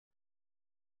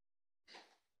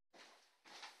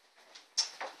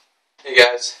Hey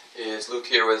guys, it's Luke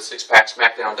here with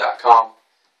sixpacksmackdown.com,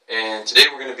 and today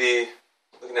we're going to be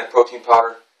looking at protein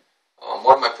powder.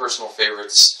 One of my personal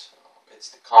favorites. It's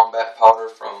the Combat Powder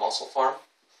from MusclePharm.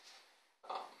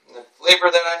 The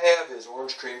flavor that I have is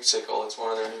Orange Creamsicle. It's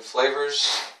one of their new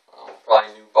flavors,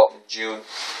 probably new about in June,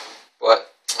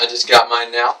 but I just got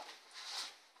mine now.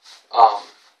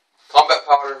 Combat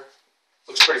Powder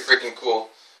looks pretty freaking cool.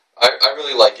 I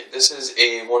really like it. This is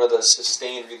one of the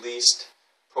sustained released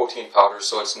protein powders,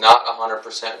 so it's not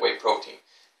 100% whey protein.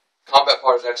 Combat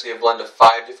Powder is actually a blend of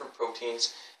 5 different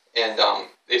proteins, and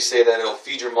they say that it'll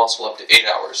feed your muscle up to 8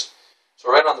 hours. So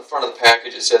right on the front of the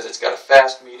package it says it's got a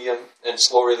fast, medium, and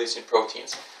slow releasing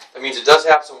proteins. That means it does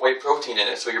have some whey protein in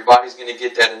it, so your body's going to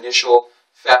get that initial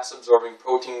fast absorbing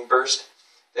protein burst.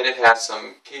 Then it has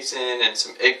some casein and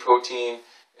some egg protein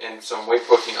and some whey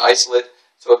protein isolate.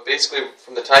 So it basically,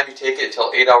 from the time you take it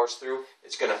until 8 hours through,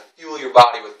 it's going to fuel your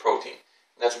body with protein.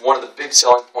 And that's one of the big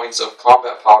selling points of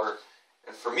Combat Powder,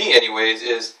 and for me anyways,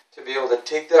 is to be able to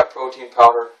take that protein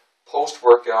powder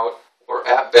post-workout or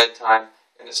at bedtime,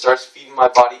 and it starts feeding my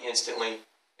body instantly,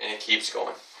 and it keeps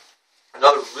going.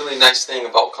 Another really nice thing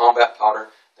about Combat Powder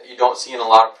that you don't see in a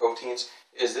lot of proteins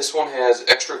is this one has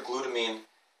extra glutamine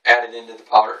added into the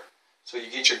powder. So you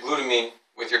get your glutamine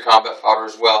with your Combat Powder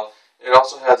as well. And it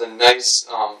also has a nice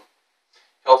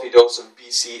healthy dose of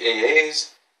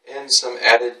BCAAs and some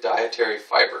added dietary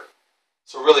fiber.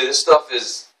 So really this stuff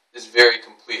is very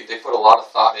complete. They put a lot of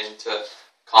thought into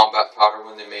Combat Powder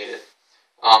when they made it.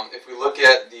 If we look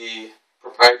at the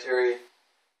proprietary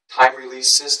time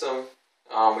release system,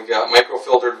 we got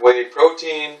microfiltered whey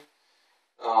protein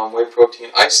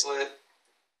isolate,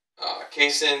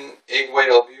 casein, egg white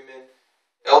albumin,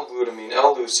 L-glutamine,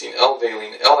 L-leucine,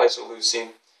 L-valine,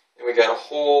 L-isoleucine, and we got a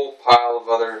whole pile of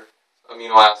other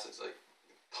amino acids, like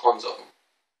tons of them.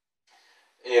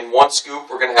 In one scoop,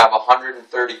 we're going to have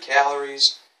 130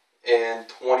 calories and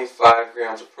 25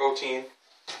 grams of protein,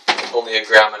 with only 1.5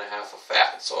 grams of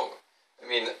fat. So, I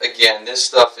mean, again, this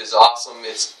stuff is awesome.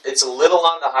 It's a little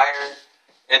on the higher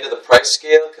end of the price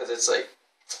scale, because it's like,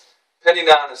 depending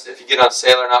on if you get on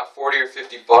sale or not, 40 or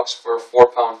 50 bucks for a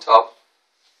 4-pound tub,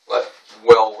 but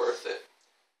well worth it.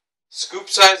 Scoop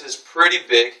size is pretty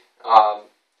big, a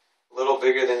little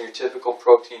bigger than your typical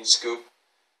protein scoop.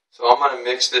 So I'm going to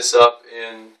mix this up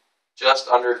in just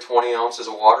under 20 ounces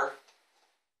of water.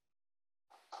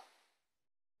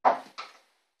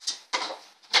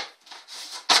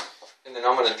 And then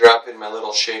I'm going to drop in my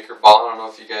little shaker ball. I don't know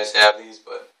if you guys have these,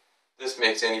 but this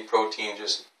makes any protein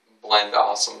just blend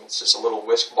awesome. It's just a little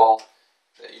whisk ball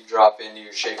that you drop into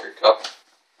your shaker cup.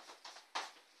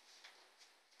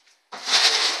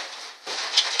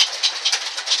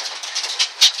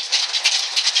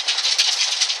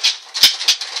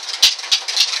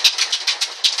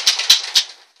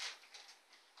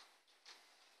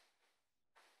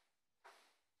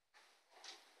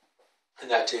 And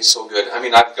that tastes so good. I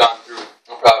mean, I've gone through,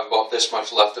 I'm probably about this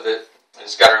much left of it. I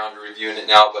just got around to reviewing it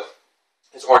now, but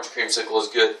this Orange Creamsicle is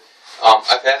good.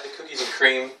 I've had the cookies and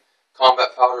cream Combat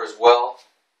Powder as well.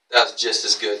 That's just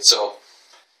as good. So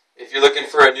if you're looking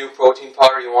for a new protein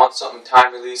powder, you want something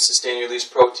time release, sustained release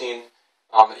protein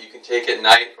that you can take at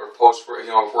night or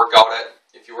work out at.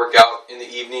 If you work out in the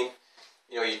evening,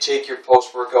 you take your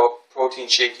post-workout protein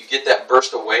shake, you get that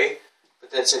burst away,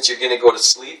 but then since you're going to go to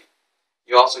sleep,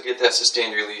 you also get that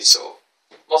sustained release. So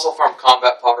MusclePharm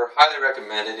Combat Powder, highly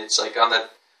recommended. It's like on the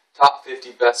top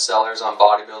 50 best sellers on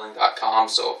bodybuilding.com.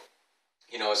 So,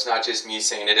 it's not just me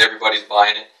saying it, everybody's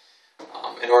buying it.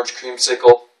 And Orange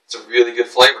Creamsicle, it's a really good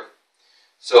flavor.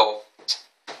 So,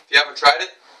 if you haven't tried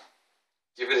it,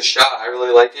 give it a shot. I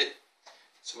really like it.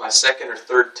 It's my 2nd or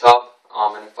 3rd tub.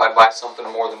 And if I buy something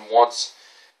more than once,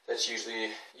 that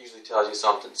usually tells you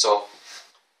something. So,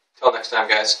 until next time,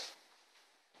 guys.